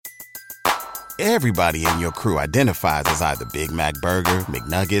Everybody in your crew identifies as either Big Mac Burger,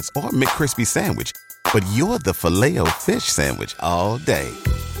 McNuggets, or McCrispy Sandwich. But you're the Filet-O-Fish Sandwich all day.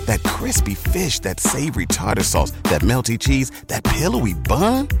 That crispy fish, that savory tartar sauce, that melty cheese, that pillowy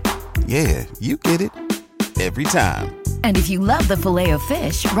bun. Yeah, you get it. Every time. And if you love the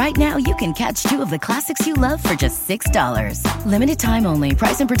Filet-O-Fish, right now you can catch two of the classics you love for just $6. Limited time only.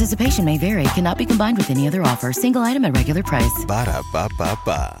 Price and participation may vary. Cannot be combined with any other offer. Single item at regular price.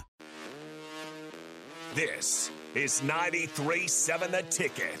 Ba-da-ba-ba-ba. This is 93.7 The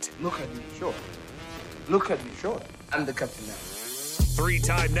Ticket. Look at me, sure. Look at me, sure. I'm the captain now.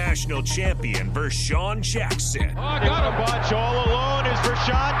 Three-time national champion Vershawn Jackson. Oh, got a bunch all alone is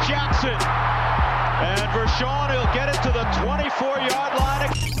Vershawn Jackson. And Vershawn will get it to the 24-yard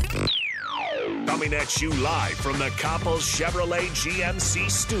line. Coming at you live from the Coppels Chevrolet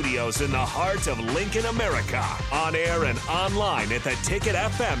GMC studios in the heart of Lincoln, America. On air and online at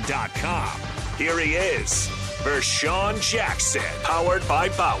theticketfm.com. Here he is, Vershawn Jackson, powered by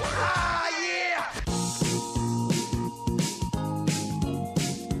Bauer. Ah, yeah!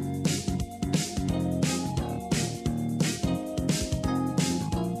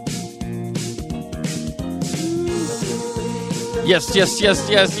 Yes.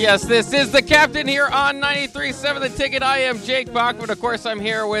 This is the captain here on 93.7 The Ticket. I am Jake Bachman. Of course, I'm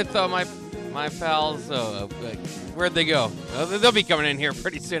here with my pals. Where'd they go? They'll be coming in here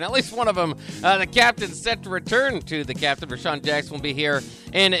pretty soon. At least one of them. The captain's set to return to the captain. Vershawn Jackson will be here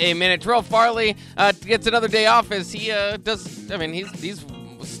in a minute. Terrell Farley gets another day off as he does. I mean, he's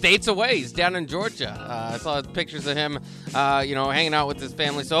states away. He's down in Georgia. I saw pictures of him, hanging out with his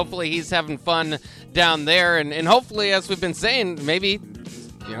family. So hopefully he's having fun down there. And hopefully, as we've been saying, maybe,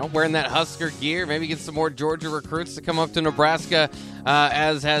 wearing that Husker gear, maybe get some more Georgia recruits to come up to Nebraska,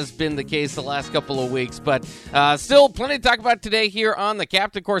 as has been the case the last couple of weeks. But still plenty to talk about today here on the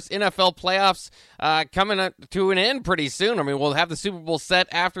Captain. Of course, NFL playoffs coming to an end pretty soon. I mean, we'll have the Super Bowl set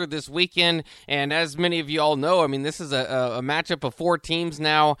after this weekend. And as many of you all know, I mean, this is a matchup of four teams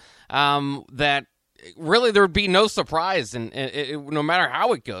now that really there would be no surprise, and no matter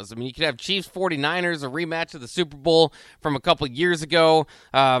how it goes. I mean, you could have Chiefs 49ers, a rematch of the Super Bowl from a couple of years ago,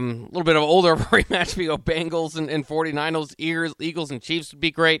 a little bit of an older rematch. We go Bengals and 49ers, Eagles and Chiefs would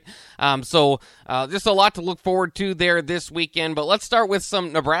be great. So just a lot to look forward to there this weekend. But let's start with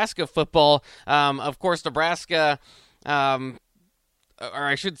some Nebraska football. Of course, Nebraska, or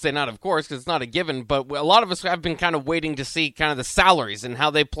I should say not of course, because it's not a given, but a lot of us have been kind of waiting to see kind of the salaries and how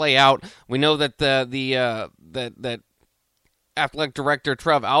they play out. We know that that athletic director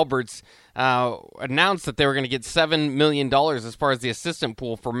Trev Alberts announced that they were going to get $7 million as far as the assistant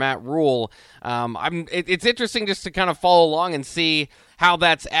pool for Matt Rule. It's interesting just to kind of follow along and see how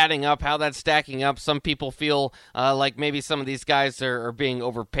that's adding up, how that's stacking up. Some people feel like maybe some of these guys are being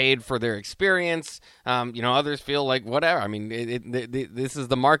overpaid for their experience. Others feel like whatever. I mean, this is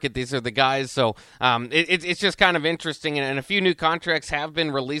the market. These are the guys. So it's just kind of interesting. And a few new contracts have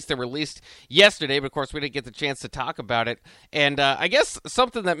been released. They were released yesterday, but of course we didn't get the chance to talk about it. And I guess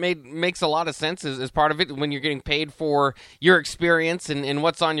something that makes a lot of sense is part of it when you're getting paid for your experience and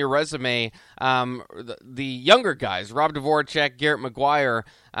what's on your resume. The younger guys, Rob Dvorak, Garrett McGuire.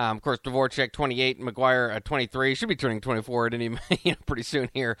 Of course, Dvorak 28, McGuire 23. Should be turning 24 at any pretty soon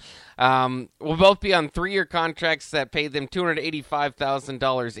here. Will both be on 3-year contracts that pay them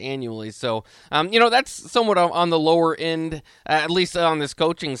 $285,000 annually. So, that's somewhat on the lower end, at least on this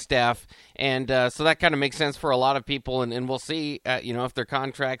coaching staff. And so that kind of makes sense for a lot of people. And we'll see, if their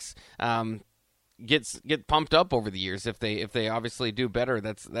contracts get pumped up over the years if they obviously do better.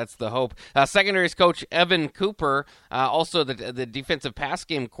 That's the hope. Secondaries coach Evan Cooper, also the defensive pass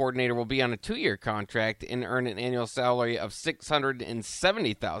game coordinator, will be on a 2-year contract and earn an annual salary of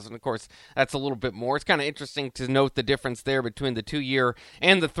 $670,000. Of course, that's a little bit more. It's kind of interesting to note the difference there between the 2-year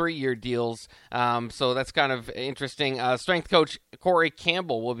and the 3-year deals. So that's kind of interesting. Strength coach Corey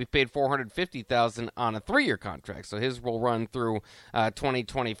Campbell will be paid $450,000 on a 3-year contract. So his will run through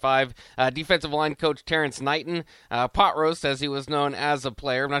 2025. Defensive line coach Terrence Knighton, pot roast as he was known as a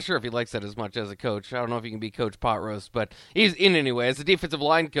player. I'm not sure if he likes that as much as a coach. I don't know if he can be coach pot roast, but he's in anyway. As a defensive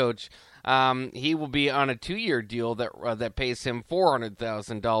line coach, he will be on a 2-year deal that pays him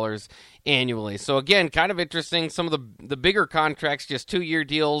 $400,000 annually. So again, kind of interesting. Some of the bigger contracts, just 2-year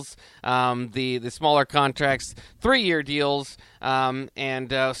deals. The smaller contracts, 3-year deals.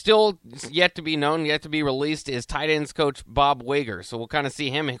 And still yet to be known, yet to be released, is tight ends coach Bob Wager. So we'll kind of see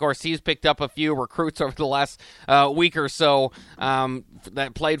him. Of course, he's picked up a few recruits over the last week or so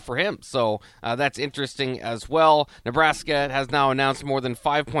that played for him. So that's interesting as well. Nebraska has now announced more than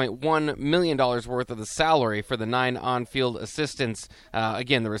 $5.1 $1 million worth of the salary for the 9 on-field assistants.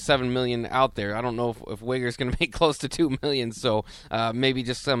 Again, there were $7 million out there. I don't know if Wager's going to make close to $2 million, so maybe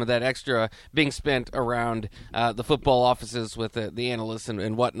just some of that extra being spent around the football offices with the analysts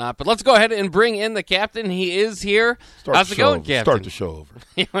and whatnot. But let's go ahead and bring in the captain. He is here. How's it going, Captain? Start the show over.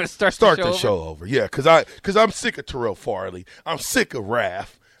 You want to start the show over? Yeah, because I'm sick of Terrell Farley. I'm sick of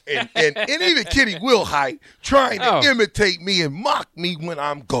Raph. And even Kitty Wilhite trying to imitate me and mock me when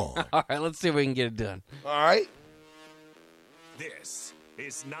I'm gone. All right, let's see if we can get it done. All right. This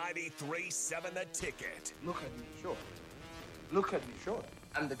is 93.7 The Ticket. Look at me, sure. Look at me, sure.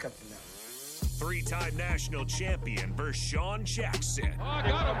 I'm the captain now. 3-time national champion Vershawn Jackson. Oh,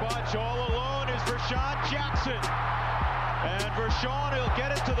 got a bunch all alone is Vershawn Jackson. And Vershawn, he'll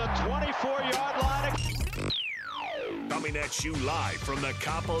get it to the 24-yard line. Coming at you live from the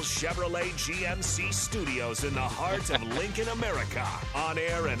Coppels Chevrolet GMC studios in the heart of Lincoln, America. On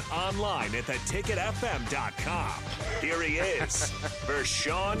air and online at theticketfm.com. Here he is,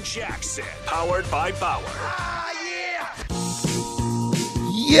 Vershawn Jackson. Powered by Bauer.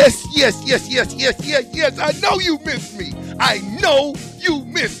 Yes. I know you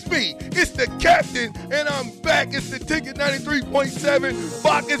missed me. It's the captain, and I'm back. It's the Ticket 93.7.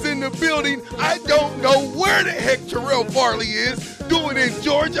 Bach is in the building. I don't know where the heck Terrell Farley is doing in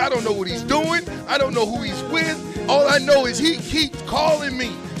Georgia. I don't know what he's doing. I don't know who he's with. All I know is he keeps calling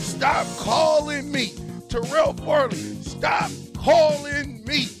me. Stop calling me. Terrell Farley, stop calling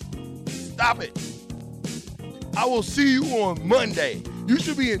me. Stop it. I will see you on Monday. You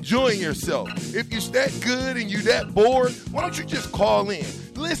should be enjoying yourself. If you're that good and you're that bored, why don't you just call in?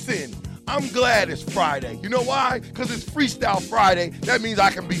 Listen, I'm glad it's Friday. You know why? Because it's Freestyle Friday. That means I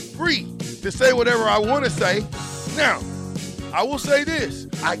can be free to say whatever I want to say. Now, I will say this.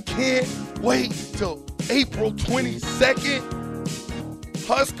 I can't wait till April 22nd.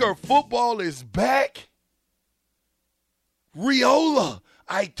 Husker football is back. Riola,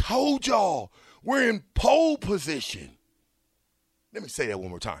 I told y'all, we're in pole position. Let me say that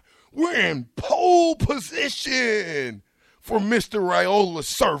one more time. We're in pole position for Mr. Raiola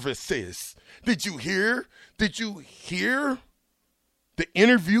services. Did you hear? Did you hear the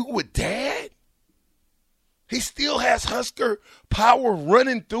interview with Dad? He still has Husker power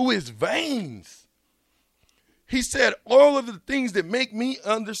running through his veins. He said all of the things that make me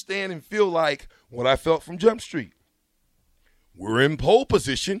understand and feel like what I felt from Jump Street. We're in pole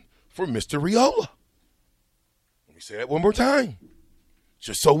position for Mr. Raiola. Let me say that one more time.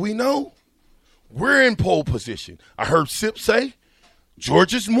 Just so we know, we're in pole position. I heard Sip say,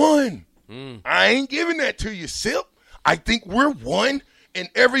 Georgia's won. I ain't giving that to you, Sip. I think we're 1, and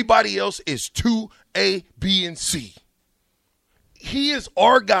everybody else is 2, A, B, and C. He is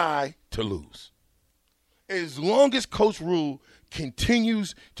our guy to lose. As long as Coach Rule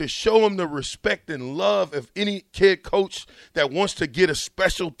continues to show him the respect and love of any kid coach that wants to get a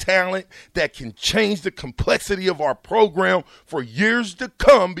special talent that can change the complexity of our program for years to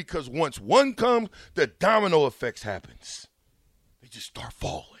come, because once one comes, the domino effects happens. They just start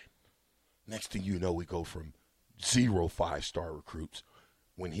falling. Next thing you know, we go from 0 5-star recruits.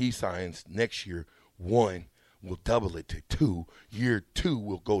 When he signs next year, 1, we'll double it to 2. Year 2,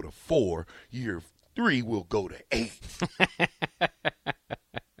 we'll go to 4. Year 3 will go to 8.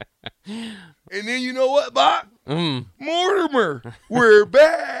 And then you know what, Bob? Mortimer, we're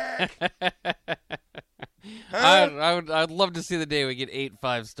back. I'd love to see the day we get 8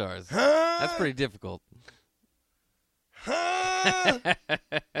 5-stars. That's pretty difficult.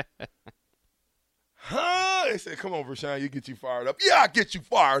 They said, come on, Vershawn, you get you fired up. Yeah, I get you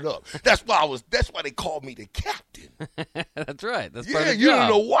fired up. That's why they called me the captain. That's right. That's part of the you job. don't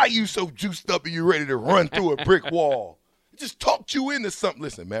know why you so juiced up and you ready to run through a brick wall. It just talked you into something.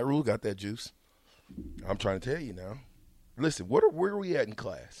 Listen, Matt Rule got that juice. I'm trying to tell you now. Listen, where are we at in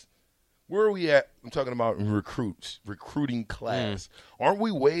class? Where are we at? I'm talking about recruiting class. Aren't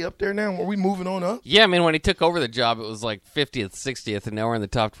we way up there now? Are we moving on up? Yeah, I mean, when he took over the job, it was like 50th, 60th, and now we're in the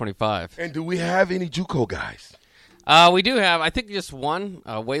top 25. And do we have any JUCO guys? We do have, I think, just one,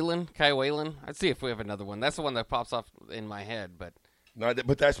 Kai Whalen. I'd see if we have another one. That's the one that pops off in my head. But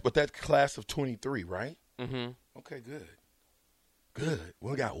that's class of 23, right? Mm-hmm. Okay, good.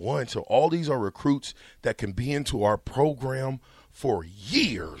 We got one. So all these are recruits that can be into our program for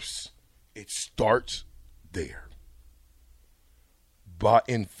years. It starts there. But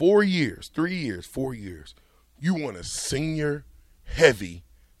in 4 years, 3 years, 4 years, you want a senior heavy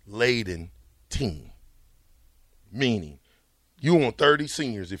laden team. Meaning you want 30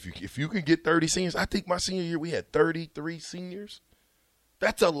 seniors. If you can get 30 seniors, I think my senior year we had 33 seniors.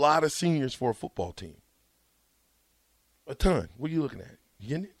 That's a lot of seniors for a football team. A ton. What are you looking at? You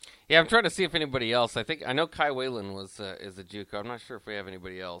getting it? Yeah, I'm trying to see if anybody else. I know Kai Whalen is a JUCO. I'm not sure if we have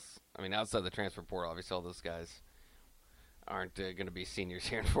anybody else. I mean, outside the transfer portal, obviously all those guys aren't going to be seniors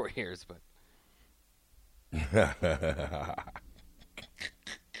here in 4 years. But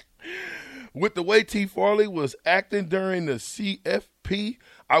with the way T. Farley was acting during the CFP,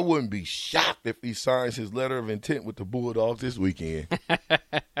 I wouldn't be shocked if he signs his letter of intent with the Bulldogs this weekend.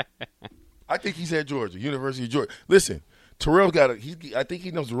 I think he's at Georgia, University of Georgia. Listen, Terrell's I think he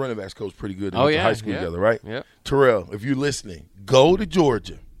knows the running backs coach pretty good. They went to high school together, right? Yeah. Terrell, if you're listening, go to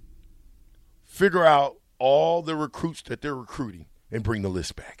Georgia. Figure out all the recruits that they're recruiting and bring the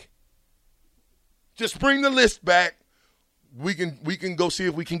list back. Just bring the list back. We can go see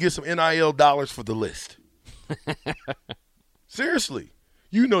if we can get some NIL dollars for the list. Seriously.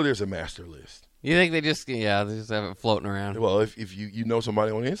 You know there's a master list. You think they just have it floating around? Well, if you know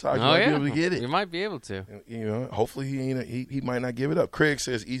somebody on the inside, you might be able to get it. You might be able to. You know, hopefully he might not give it up. Craig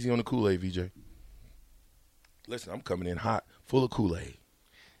says easy on the Kool-Aid, VJ. Listen, I'm coming in hot, full of Kool-Aid.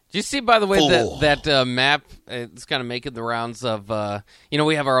 Did you see, by the way, that map? It's kind of making the rounds of,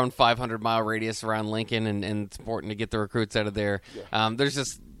 we have our own 500-mile radius around Lincoln, and it's important to get the recruits out of there. Yeah. There's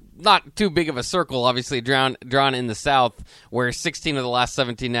just not too big of a circle, obviously, drawn in the South, where 16 of the last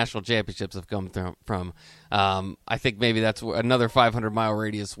 17 national championships have come from. I think maybe that's another 500-mile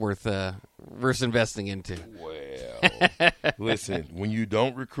radius worth investing into. Well, listen, when you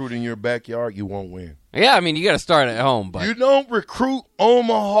don't recruit in your backyard, you won't win. Yeah, I mean, you got to start at home. But you don't recruit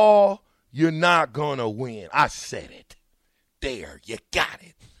Omaha, you're not going to win. I said it. There, you got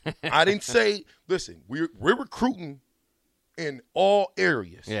it. I didn't say, listen, we're recruiting in all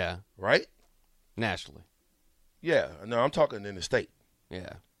areas. Yeah. Right? Nationally. Yeah. No, I'm talking in the state.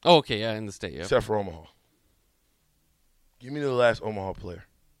 Yeah. Oh, okay, yeah, in the state, yeah. Except for Omaha. Give me the last Omaha player.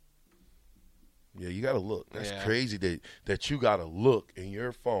 Yeah, you got to look. That's crazy that you got to look in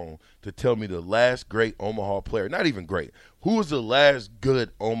your phone to tell me the last great Omaha player. Not even great. Who was the last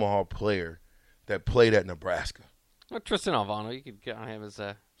good Omaha player that played at Nebraska? Well, Tristan Alvano. You could count him as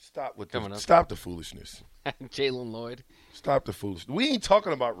Stop the foolishness. Jalen Lloyd. Stop the foolishness. We ain't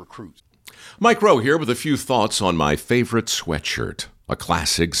talking about recruits. Mike Rowe here with a few thoughts on my favorite sweatshirt. A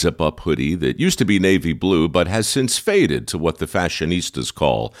classic zip-up hoodie that used to be navy blue but has since faded to what the fashionistas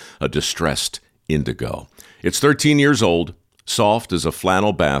call a distressed indigo. It's 13 years old, soft as a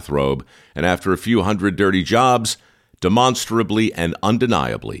flannel bathrobe, and after a few hundred dirty jobs, demonstrably and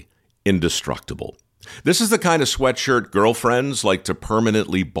undeniably indestructible. This is the kind of sweatshirt girlfriends like to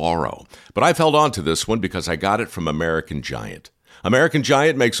permanently borrow, but I've held on to this one because I got it from American Giant. American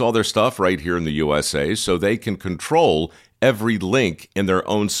Giant makes all their stuff right here in the USA so they can control every link in their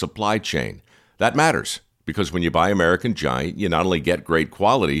own supply chain. That matters because when you buy American Giant, you not only get great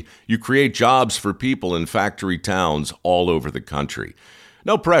quality, you create jobs for people in factory towns all over the country.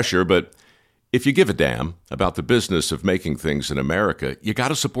 No pressure, but if you give a damn about the business of making things in America, you got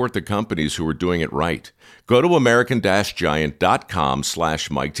to support the companies who are doing it right. Go to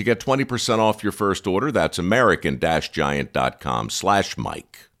american-giant.com/Mike to get 20% off your first order. That's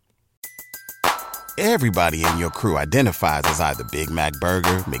american-giant.com/Mike. Everybody in your crew identifies as either Big Mac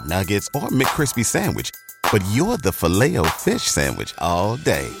Burger, McNuggets, or McCrispy Sandwich. But you're the Filet-O-Fish Sandwich all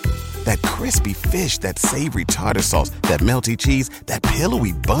day. That crispy fish, that savory tartar sauce, that melty cheese, that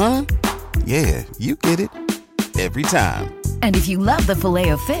pillowy bun. Yeah, you get it. Every time. And if you love the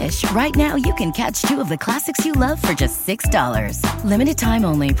Filet-O-Fish, right now you can catch two of the classics you love for just $6. Limited time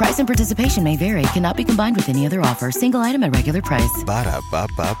only. Price and participation may vary. Cannot be combined with any other offer. Single item at regular price.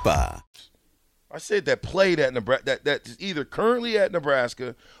 Ba-da-ba-ba-ba. I said that played at Nebraska, that's either currently at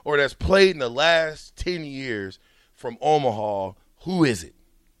Nebraska or that's played in the last 10 years from Omaha. Who is it?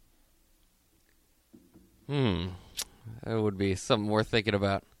 That would be something worth thinking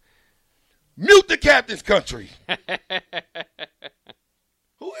about. Mute the captain's country.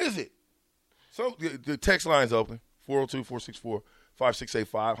 Who is it? So the text line's open,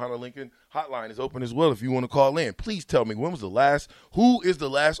 402-464-5685. Hunter Lincoln hotline is open as well if you want to call in. Please tell me, who is the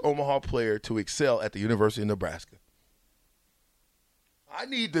last Omaha player to excel at the University of Nebraska? I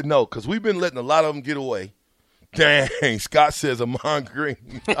need to know because we've been letting a lot of them get away. Dang, Scott says Amon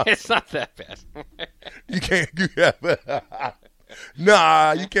Green. It's not that bad. You can't do that.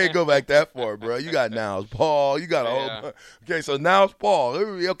 Nah, you can't go back that far, bro. You got Niles Paul. You got a whole. Okay, so Niles Paul.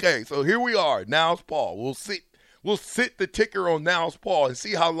 Okay, so here we are. Niles Paul. We'll sit the ticker on Niles Paul and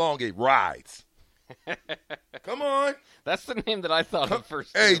see how long it rides. Come on. That's the name that I thought of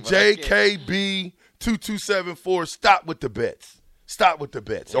first. Hey, JKB2274. Stop with the bets. Stop with the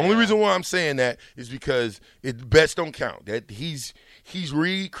bets. The only reason why I'm saying that is because bets don't count. That he's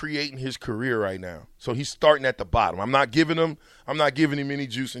recreating his career right now. So he's starting at the bottom. I'm not giving him any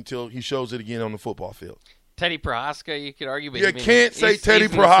juice until he shows it again on the football field. Teddy Prohaska, you could argue. But you can't say Teddy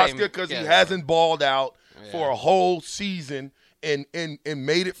Prohaska because he hasn't balled out for a whole season and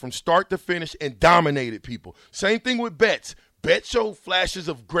made it from start to finish and dominated people. Same thing with Betts. Betts showed flashes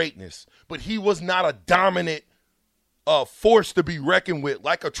of greatness, but he was not a dominant force to be reckoned with,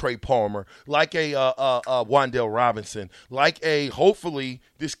 like a Trey Palmer, like a Wan'Dale Robinson, like hopefully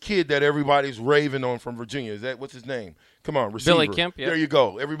this kid that everybody's raving on from Virginia. Is that what's his name? Come on, receiver. Billy Kemp. Yep. There you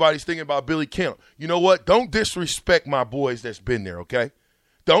go. Everybody's thinking about Billy Kemp. You know what? Don't disrespect my boys that's been there. Okay,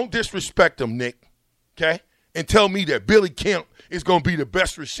 don't disrespect them, Nick. Okay, and tell me that Billy Kemp is going to be the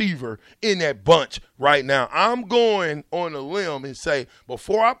best receiver in that bunch right now. I'm going on a limb and say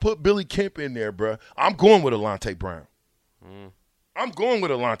before I put Billy Kemp in there, bro, I'm going with Alante Brown. I'm going with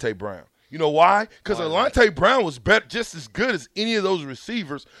Alante Brown. You know why? Because Alante Brown was just as good as any of those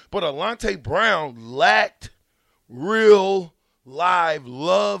receivers, but Alante Brown lacked real live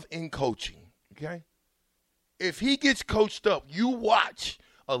love in coaching, okay? If he gets coached up, you watch,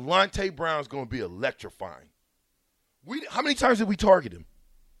 Alante Brown's going to be electrifying. How many times did we target him?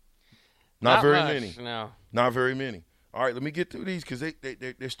 Not very many. No. Not very many. All right, let me get through these because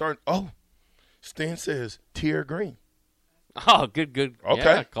they're starting. Oh, Stan says Tier Green. Oh, good. Okay.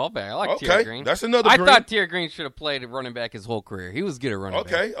 Yeah, callback. I like Tier Green. That's another I Green. thought Tier Green should have played running back his whole career. He was good at running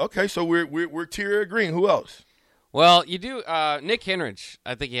back. Okay. So we're Tier Green. Who else? Well, you do Nick Henrich,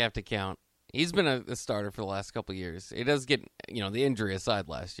 I think you have to count. He's been a starter for the last couple of years. He does get, the injury aside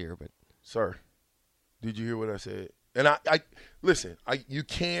last year, but Sir, did you hear what I said? And I listen, you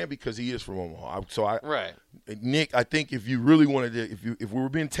can because he is from Omaha. Right. Nick, I think if you really wanted to, if we were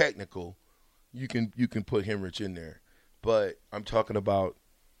being technical, you can put Henrich in there. But I'm talking about,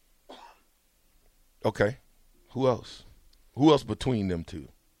 okay, who else? Who else between them two?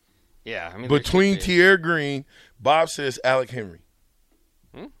 Yeah, I mean between Tier Green, Bob says Alec Henry.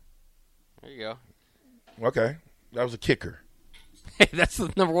 There you go. Okay, that was a kicker. Hey, that's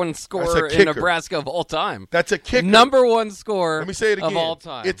the number one scorer in Nebraska of all time. That's a kicker. Number one scorer. Let me say it again. Of all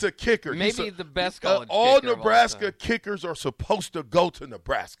time. It's a kicker. Maybe the best college all kicker Nebraska of all time. kickers are supposed to go to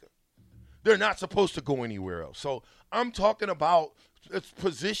Nebraska. They're not supposed to go anywhere else. So I'm talking about its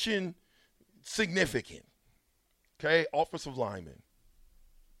position significant. Okay, offensive lineman.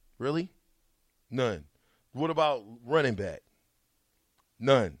 Really? None. What about running back?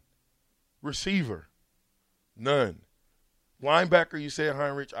 None. Receiver? None. Linebacker, you said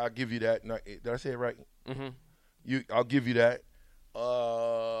Heinrich. I'll give you that. Did I say it right? Mm-hmm. I'll give you that.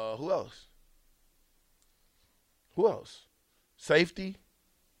 Who else? Who else? Safety?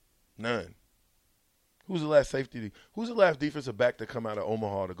 None. Who's the last safety? Who's the last defensive back to come out of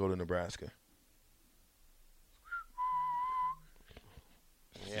Omaha to go to Nebraska?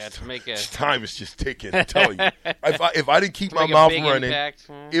 Yeah, to make a time is just ticking. I'm telling you, if I didn't keep my mouth running,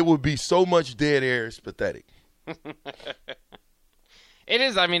 it would be so much dead air. It's pathetic. It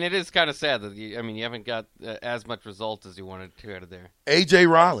is. I mean, it is kind of sad that you haven't got as much result as you wanted to out of there. A.J.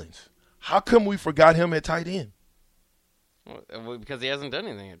 Rollins. How come we forgot him at tight end? Well, because he hasn't done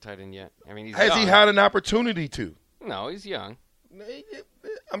anything at tight end yet. I mean, has he had an opportunity to? No, he's young.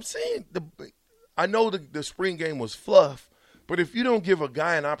 I'm saying I know the spring game was fluff, but if you don't give a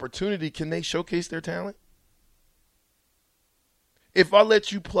guy an opportunity, can they showcase their talent? If I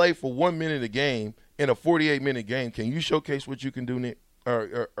let you play for 1 minute a game in a 48-minute game, can you showcase what you can do, Nick?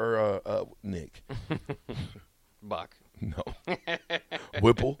 Or Nick? Buck. No.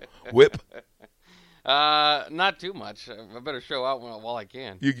 Whip. Not too much. I better show out while I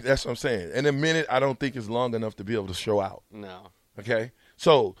can. That's what I'm saying. And a minute, I don't think is long enough to be able to show out. No. Okay?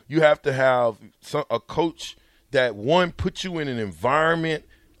 So you have to have a coach that, one, puts you in an environment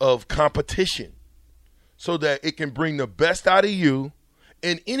of competition so that it can bring the best out of you.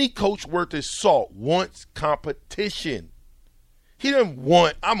 And any coach worth his salt wants competition. He doesn't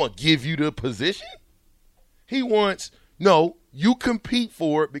want, I'm going to give you the position. He wants, no, you compete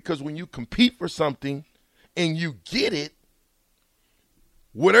for it, because when you compete for something and you get it,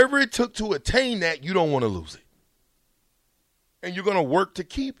 whatever it took to attain that, you don't want to lose it. And you're going to work to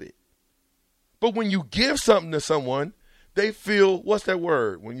keep it. But when you give something to someone, they feel, what's that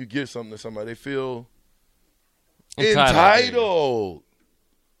word? When you give something to somebody, they feel entitled.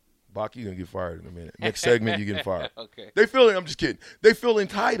 Bach, you're going to get fired in a minute. Next segment, you're getting fired. Okay. They feel, I'm just kidding. They feel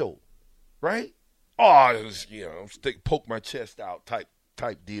entitled, right? Oh, poke my chest out type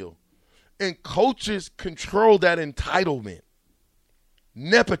deal. And coaches control that entitlement.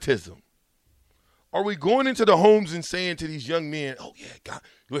 Nepotism. Are we going into the homes and saying to these young men, oh, yeah, God,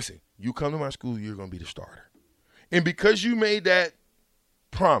 listen, you come to my school, you're going to be the starter. And because you made that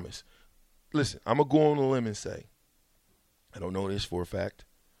promise, listen, I'm going to go on a limb and say, I don't know this for a fact,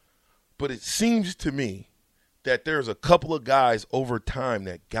 but it seems to me that there's a couple of guys over time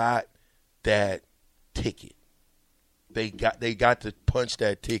that got that ticket. They got to punch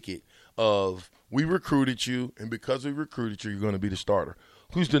that ticket of we recruited you, and because we recruited you, you're going to be the starter.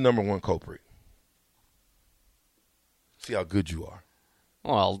 Who's the number one culprit? See how good you are.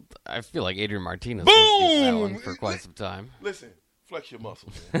 Well, I feel like Adrian Martinez was getting that one for quite some time. Listen, flex your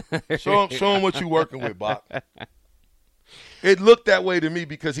muscles, man. Show him what you're working with, Bob. It looked that way to me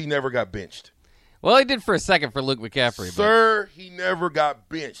because he never got benched. Well, he did for a second for Luke McCaffrey. Sir, he never got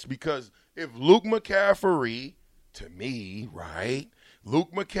benched because if Luke McCaffrey, to me, right,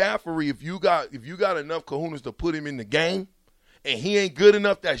 Luke McCaffrey, if you got enough kahunas to put him in the game and he ain't good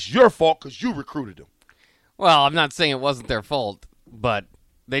enough, that's your fault because you recruited him. Well, I'm not saying it wasn't their fault, but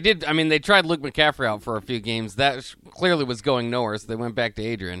they did. I mean, they tried Luke McCaffrey out for a few games. That clearly was going nowhere, so they went back to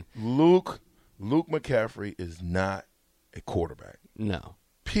Adrian. Luke McCaffrey is not a quarterback. No.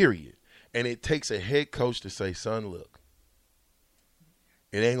 Period. And it takes a head coach to say, son, look,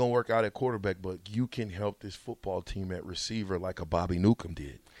 it ain't going to work out at quarterback, but you can help this football team at receiver like a Bobby Newcomb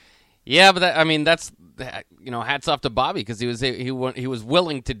did. Yeah, but that's hats off to Bobby because he was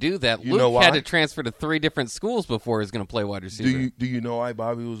willing to do that. Luke had to transfer to 3 different schools before he was going to play wide receiver. Do you know why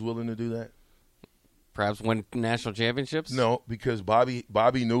Bobby was willing to do that? Perhaps win national championships? No, because Bobby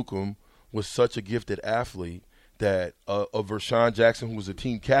Newcomb was such a gifted athlete that Vershawn Jackson, who was the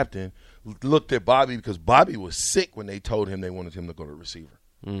team captain, looked at Bobby because Bobby was sick when they told him they wanted him to go to receiver.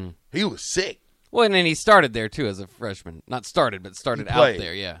 Mm. He was sick. Well, and then he started there, too, as a freshman. Not started, but started out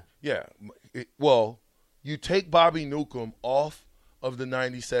there, yeah. Yeah. Well, you take Bobby Newcomb off of the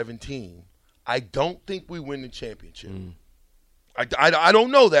 97 team, I don't think we win the championship. Mm. I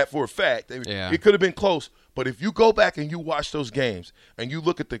don't know that for a fact. It could have been close. But if you go back and you watch those games and you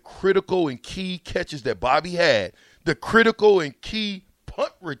look at the critical and key catches that Bobby had, the critical and key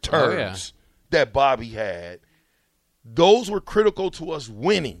punt returns that Bobby had, those were critical to us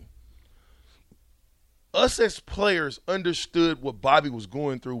winning. Us as players understood what Bobby was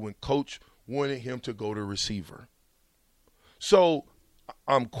going through when Coach wanted him to go to receiver. So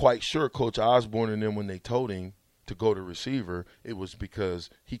I'm quite sure Coach Osborne and them, when they told him to go to receiver, it was because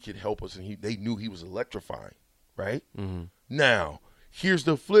he could help us and they knew he was electrifying, right? Mm-hmm. Now, here's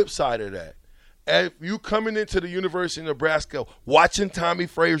the flip side of that. If you coming into the University of Nebraska watching Tommy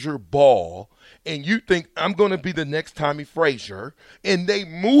Frazier ball and you think I'm going to be the next Tommy Frazier and they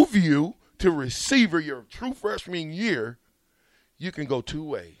move you to receiver your true freshman year, you can go 2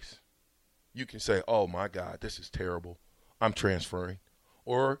 ways. You can say, oh, my God, this is terrible. I'm transferring.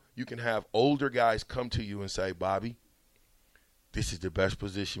 Or you can have older guys come to you and say, Bobby, this is the best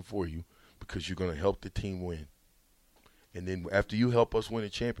position for you because you're going to help the team win. And then after you help us win a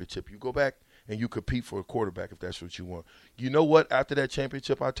championship, you go back and you compete for a quarterback if that's what you want. You know what? After that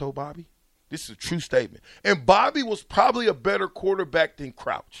championship, I told Bobby, this is a true statement. And Bobby was probably a better quarterback than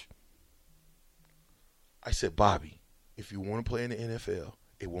Crouch. I said, Bobby, if you want to play in the NFL,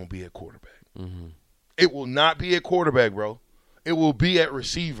 it won't be at quarterback. Mm-hmm. It will not be at quarterback, bro. It will be at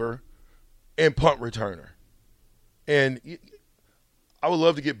receiver and punt returner. And I would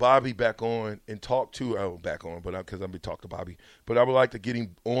love to get Bobby back on and talk to because I've been talking to Bobby. But I would like to get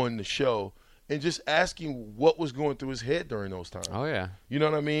him on the show and just ask him what was going through his head during those times. Oh, yeah. You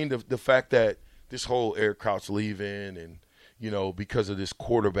know what I mean? The fact that this whole Eric Crouch leaving and, because of this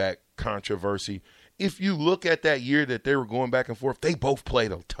quarterback controversy – if you look at that year that they were going back and forth, they both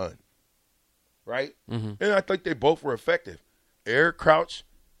played a ton, right? Mm-hmm. And I think they both were effective. Eric Crouch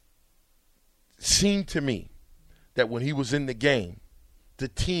seemed to me that when he was in the game, the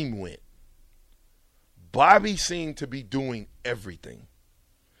team went. Bobby seemed to be doing everything,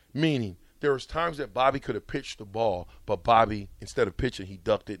 meaning there was times that Bobby could have pitched the ball, but Bobby, instead of pitching, he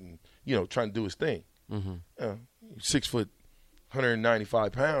ducked it and, trying to do his thing. Mm-hmm. 6 foot,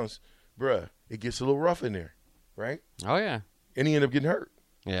 195 pounds, bruh. It gets a little rough in there, right? Oh, yeah. And he ended up getting hurt.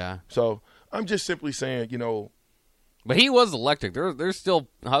 Yeah. So I'm just simply saying, But he was electric. There's still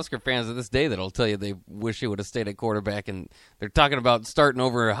Husker fans to this day that'll tell you they wish he would have stayed at quarterback, and they're talking about starting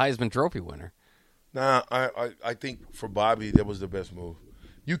over a Heisman Trophy winner. Nah, I think for Bobby, that was the best move.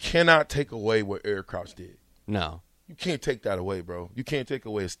 You cannot take away what Eric Crouch did. No. You can't take that away, bro. You can't take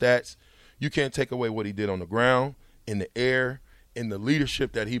away his stats. You can't take away what he did on the ground, in the air, in the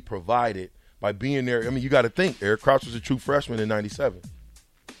leadership that he provided. By being there, I mean, you got to think, Eric Crouch was a true freshman in 97.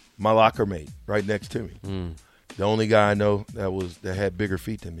 My locker mate right next to me. Mm. The only guy I know that had bigger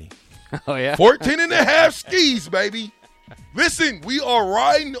feet than me. Oh, yeah? 14 and a half skis, baby. Listen, we are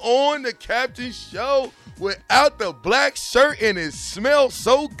riding on the Captain Show without the black shirt, and it smells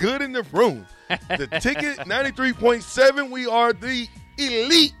so good in the room. The Ticket 93.7, we are the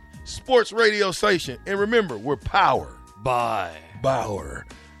elite sports radio station. And remember, we're powered by Bauer.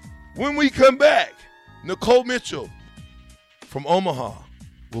 When we come back, Nicole Mitchell from Omaha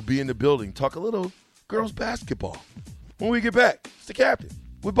will be in the building. Talk a little girls basketball. When we get back, it's the Captain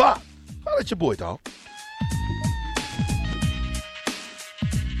with Bob. Holla at your boy, dog.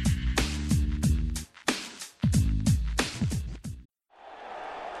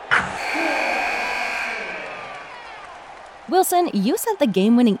 Wilson, you sent the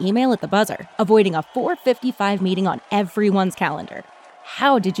game-winning email at the buzzer, avoiding a 4:55 meeting on everyone's calendar.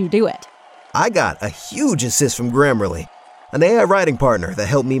 How did you do it? I got a huge assist from Grammarly, an AI writing partner that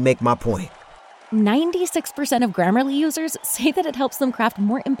helped me make my point. 96% of Grammarly users say that it helps them craft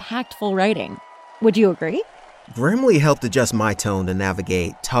more impactful writing. Would you agree? Grammarly helped adjust my tone to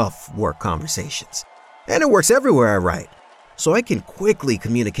navigate tough work conversations. And it works everywhere I write, so I can quickly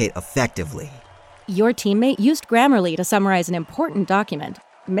communicate effectively. Your teammate used Grammarly to summarize an important document,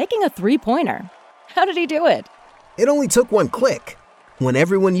 making a 3-pointer. How did he do it? It only took one click. When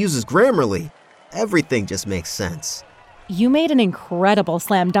everyone uses Grammarly, everything just makes sense. You made an incredible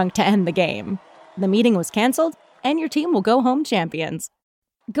slam dunk to end the game. The meeting was canceled, and your team will go home champions.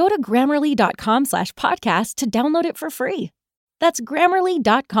 Go to Grammarly.com/podcast to download it for free. That's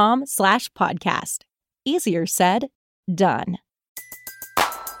Grammarly.com/podcast. Easier said, done.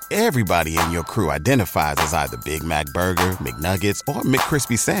 Everybody in your crew identifies as either Big Mac Burger, McNuggets, or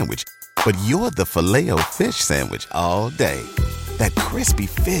McCrispy Sandwich. But you're the Filet-O-Fish Sandwich all day. That crispy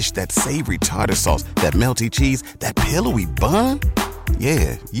fish, that savory tartar sauce, that melty cheese, that pillowy bun.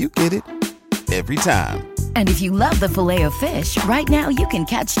 Yeah, you get it. Every time. And if you love the Filet-O-Fish, right now you can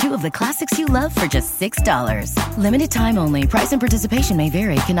catch 2 of the classics you love for just $6. Limited time only. Price and participation may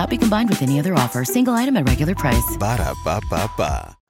vary. Cannot be combined with any other offer. Single item at regular price. Ba-da-ba-ba-ba.